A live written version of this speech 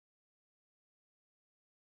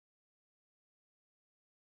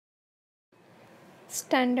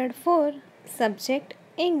Standard 4 Subject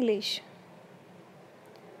English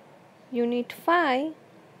Unit 5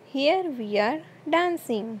 Here we are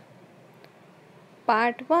dancing.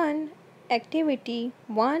 Part 1 Activity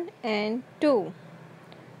 1 and 2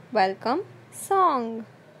 Welcome Song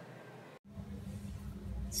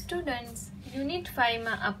students unit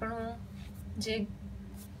 5માં આપણું જે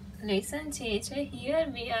lesson છે here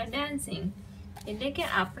we are dancing એટલે કે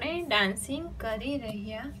આપણે dancing કરી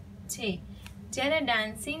રહ્યા છે. જ્યારે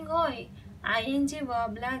ડાન્સિંગ હોય આઈએનજી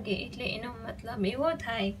વર્બ લાગે એટલે એનો મતલબ એવો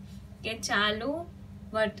થાય કે ચાલુ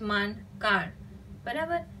વર્તમાન કાળ.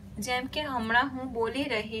 બરાબર, જેમ કે હમણાં હું બોલી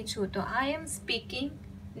રહી છું તો આઈ એમ સ્પીકિંગ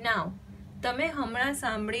નાવ. તમે હમણાં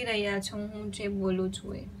સાંભળી રહ્યા છો હું જે બોલું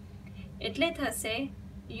છું એ, એટલે થશે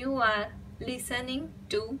you are listening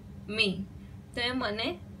to me. તમે મને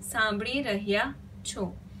સાંભળી રહ્યા છો.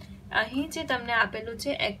 અહીં જે તમને આપેલું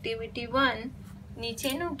છે એક્ટિવિટી 1,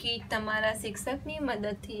 નીચેનું ગીત તમારા શિક્ષકની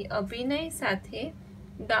મદદથી અભિનય સાથે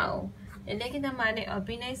ગાઓ. એટલે કે તમારે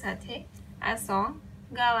અભિનય સાથે આ સોંગ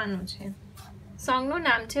ગાવાનું છે. સોંગનું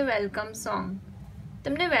નામ છે વેલકમ સોંગ.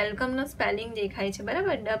 તમને વેલકમનો સ્પેલિંગ દેખાય છે,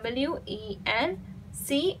 બરાબર?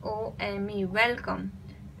 WELCOME welcome.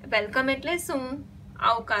 વેલકમ એટલે શું?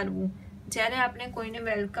 આવકારવું. જ્યારે આપણે કોઈને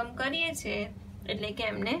વેલકમ કરીએ છીએ એટલે કે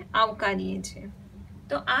એમને આવકારીએ છીએ.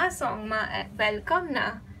 તો આ સોંગમાં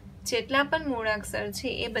વેલકમના જેટલા પણ મૂળાક્ષર છે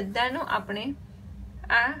એ બધાનો આપણે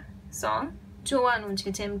આ સોંગ જોવાનું છે.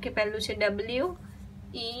 જેમ કે પહેલું છે WELCOME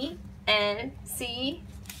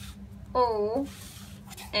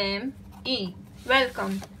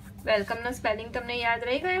વેલકમ. વેલકમનો સ્પેલિંગ તમને યાદ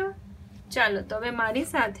રહી ગયો? ચાલો, તો હવે મારી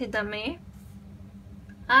સાથે તમે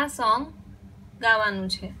આ સોંગ ગાવાનું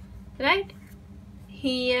છે, right?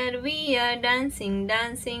 Here we are dancing,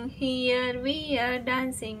 dancing. Here we are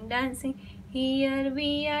dancing, dancing. Here we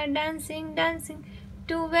are dancing, dancing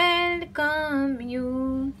to welcome you.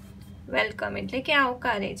 Welcome એટલે કે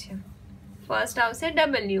આવકારે છે. ફર્સ્ટ આવશે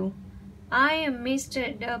W. I am Mr.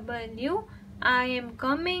 W. I am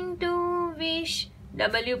coming to wish.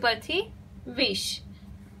 W પરથી wish.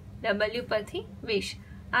 W પરથી wish.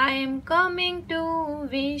 I am coming to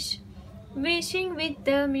wish. Wishing with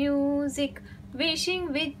the music. Wishing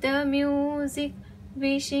with the music.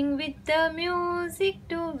 Wishing with the music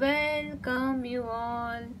to welcome you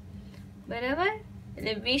all. બરાબર?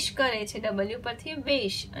 એટલે વિશ કરે છે, W પરથી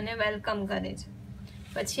વિશ અને welcome કરે છે.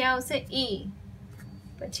 પછી આવશે E.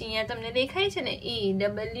 પછી અહીંયા તમને દેખાય છે ને E,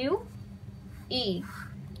 WE.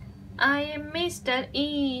 I am Mr. E.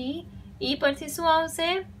 E પરથી શું આવશે?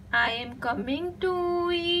 I am coming to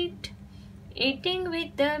eat. Eating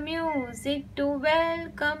with the music to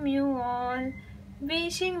welcome you all.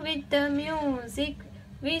 Wishing with the music.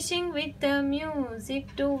 Wishing with the music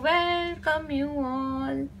to welcome you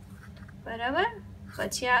all. બરાબર?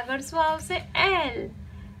 પછી આગળ શું આવશે? L.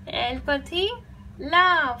 L પરથી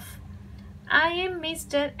laugh. I am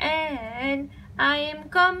Mr. L. I am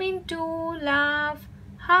coming to laugh.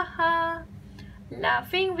 Ha ha.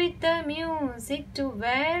 Laughing with the music to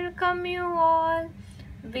welcome you all.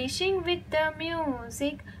 Wishing with the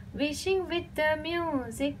music. Wishing with the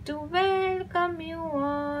music to welcome you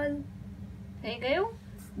all. થઈ ગયું?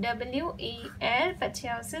 WEL. પછી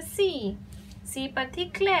આવશે C. C પરથી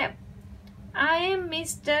clap. I am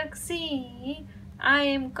Mr. C. I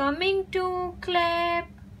am coming to clap.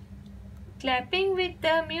 Clapping with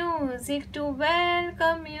the music to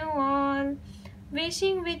welcome you all.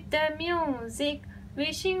 Wishing with the music.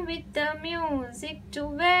 Wishing with the music to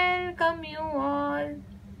welcome you all.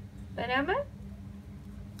 બરાબર?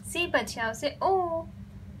 C પછી આવશે O.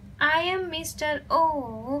 I am Mr. O.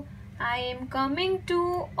 I am coming to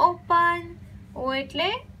open. O એટલે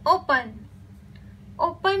open.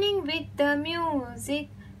 Opening with the music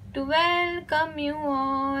to welcome you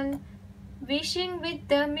all. Wishing with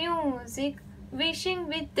the music. Wishing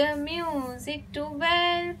with the music to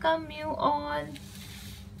welcome you all.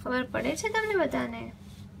 ખબર પડે છે તમને બધાને?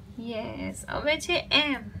 Yes. હવે છે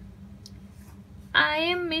M. I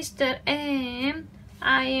am Mr. M.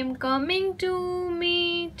 I am coming to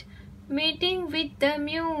meet. Meeting with the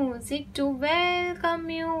music to welcome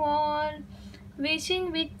you all. Wishing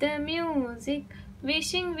with the music.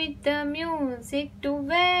 Wishing with the music to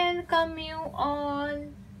welcome you all.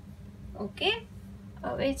 Okay?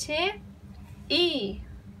 હવે છે E.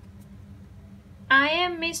 I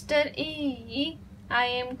am Mr. E. I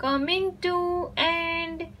am coming to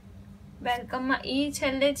end. વેલકમમાં E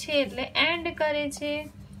છેલ્લે છે એટલે end કરે છે.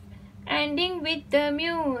 Ending with the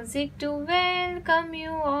music to welcome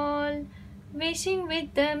you all. Wishing with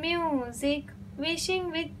the music. Wishing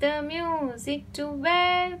with the music to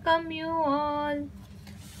welcome you all.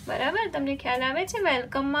 બરાબર, તમને ખ્યાલ આવે છે?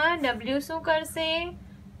 વેલકમમાં W શું કરશે?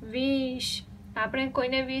 વિશ. આપણે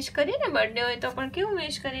કોઈને વિશ કરીએ ને, બર્થડે હોય તો પણ કેવું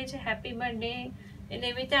વિશ કરીએ છીએ? Happy birthday. એટલે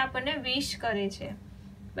એવી રીતે આપણને વિશ કરે છે.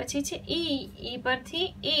 પછી છે ઈ પરથી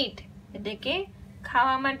ઈટ, એટલે કે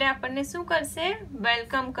ખાવા માટે આપણને શું કરશે?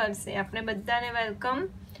 વેલકમ કરશે. આપણે બધાને વેલકમ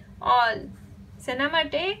ઓલ. શેના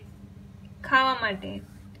માટે? ખાવા માટે.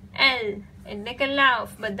 એલ એટલે કે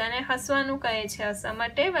લાફ, બધાને હસવાનું કહે છે, હસવા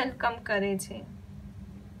માટે વેલકમ કરે છે.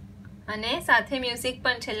 અને સાથે મ્યુઝિક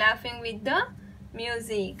પણ છે, laughing with the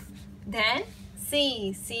music. Than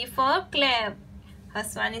C four clap.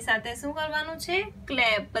 હસવાની સાથે શું કરવાનું છે?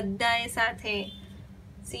 ક્લેપ, બધાએ સાથે.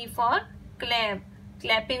 C four clap.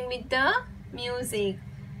 Clapping with the music.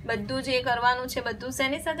 બધું જે કરવાનું છે બધું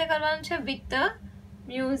શેની સાથે કરવાનું છે? With the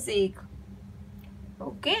music.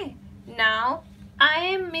 Okay, now I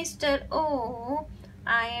am Mr. O.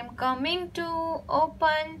 I am coming to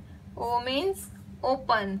open. O means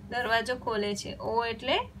open. દરવાજો ખોલે છે. O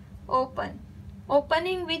એટલે open.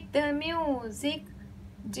 Opening with the music.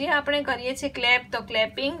 જે આપણે કરીએ છીએ clap તો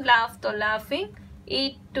clapping, laugh તો laughing,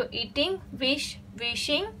 eat to eating, wish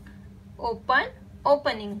wishing, open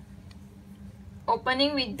opening.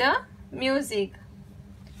 Opening with the music.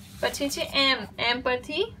 પછી છે M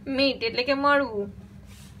પરથી meet એટલે કે મળવું.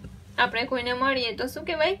 આપણે કોઈને મળીએ તો શું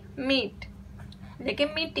કહેવાય? મીટ એટલે કે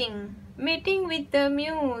meeting. Meeting with the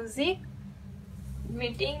music.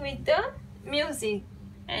 Meeting with the music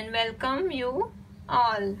and welcome you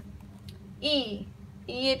all. ઈ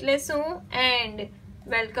એટલે શું? એન્ડ.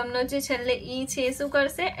 વેલકમનો જે છેલ્લે ઈ છે એ શું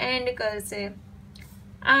કરશે? એન્ડ કરશે.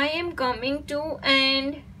 આઈ એમ કમિંગ ટુ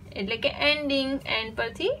એન્ડ એટલે કે એન્ડિંગ. એન્ડ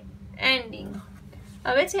પરથી એન્ડિંગ.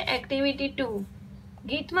 હવે છે એક્ટિવિટી 2.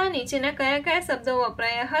 ગીતમાં નીચેના કયા શબ્દો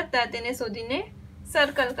વપરાયા હતા તેને શોધીને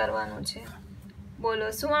સર્કલ કરવાનું છે. બોલો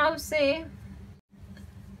શું આવશે?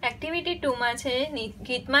 એક્ટિવિટી 2 માં છે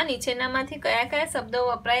ગીતમાં નીચેનામાંથી કયા શબ્દો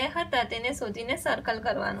વપરાયા હતા તેને શોધીને સર્કલ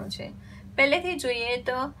કરવાનું છે. પહેલેથી જોઈએ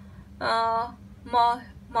તો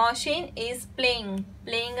મોશિન ઇઝ પ્લેઇંગ.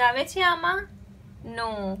 પ્લેઇંગ આવે છે આમાં?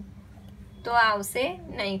 નો, તો આવશે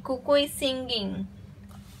નહીં. કુકુ ઇઝ સિંગિંગ.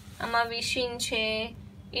 આમાં વિશિંગ છે,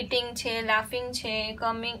 eating છે, laughing છે,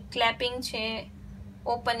 coming, clapping છે,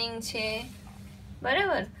 opening છે.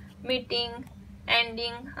 બરાબર. meeting,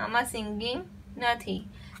 ending, આમાં singing નથી.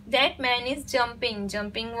 that man is jumping.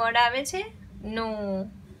 jumping word આવે છે? no.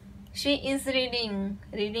 she is reading.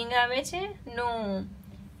 reading આવે છે? no.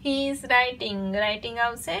 he is writing. writing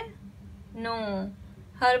આવશે? no.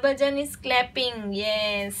 Harbhajan is clapping.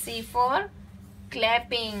 yes. C for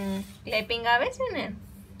clapping. clapping આવે છે ને,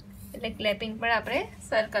 એટલે ક્લેપિંગ પણ આપણે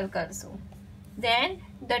સર્કલ કરશું. Than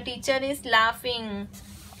the teacher is laughing.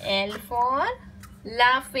 L for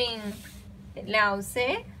laughing એટલે આવશે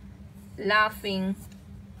laughing.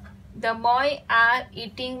 The boy are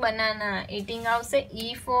eating banana. Eating આવશે E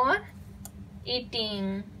for eating.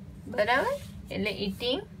 બરાબર, એટલે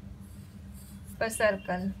ઇટિંગ પર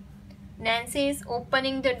circle. Nancy is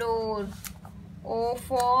opening the door. O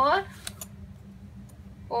for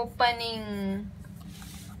opening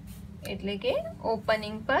એટલે કે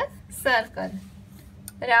ઓપનિંગ પર circle.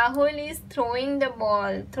 Rahul is throwing the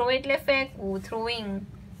ball. Throw એટલે ફેંકવું, થ્રોઈંગ.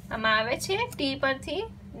 આમાં આવે છે ટી પરથી?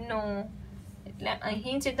 નો. એટલે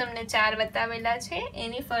અહીં જે તમને 4 બતાવેલા છે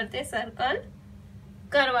એની ફરતે સર્કલ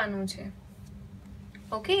કરવાનું છે.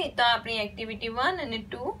 ઓકે, તો આપણી એક્ટિવિટી 1 અને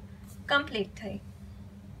 2 કમ્પ્લીટ થઈ.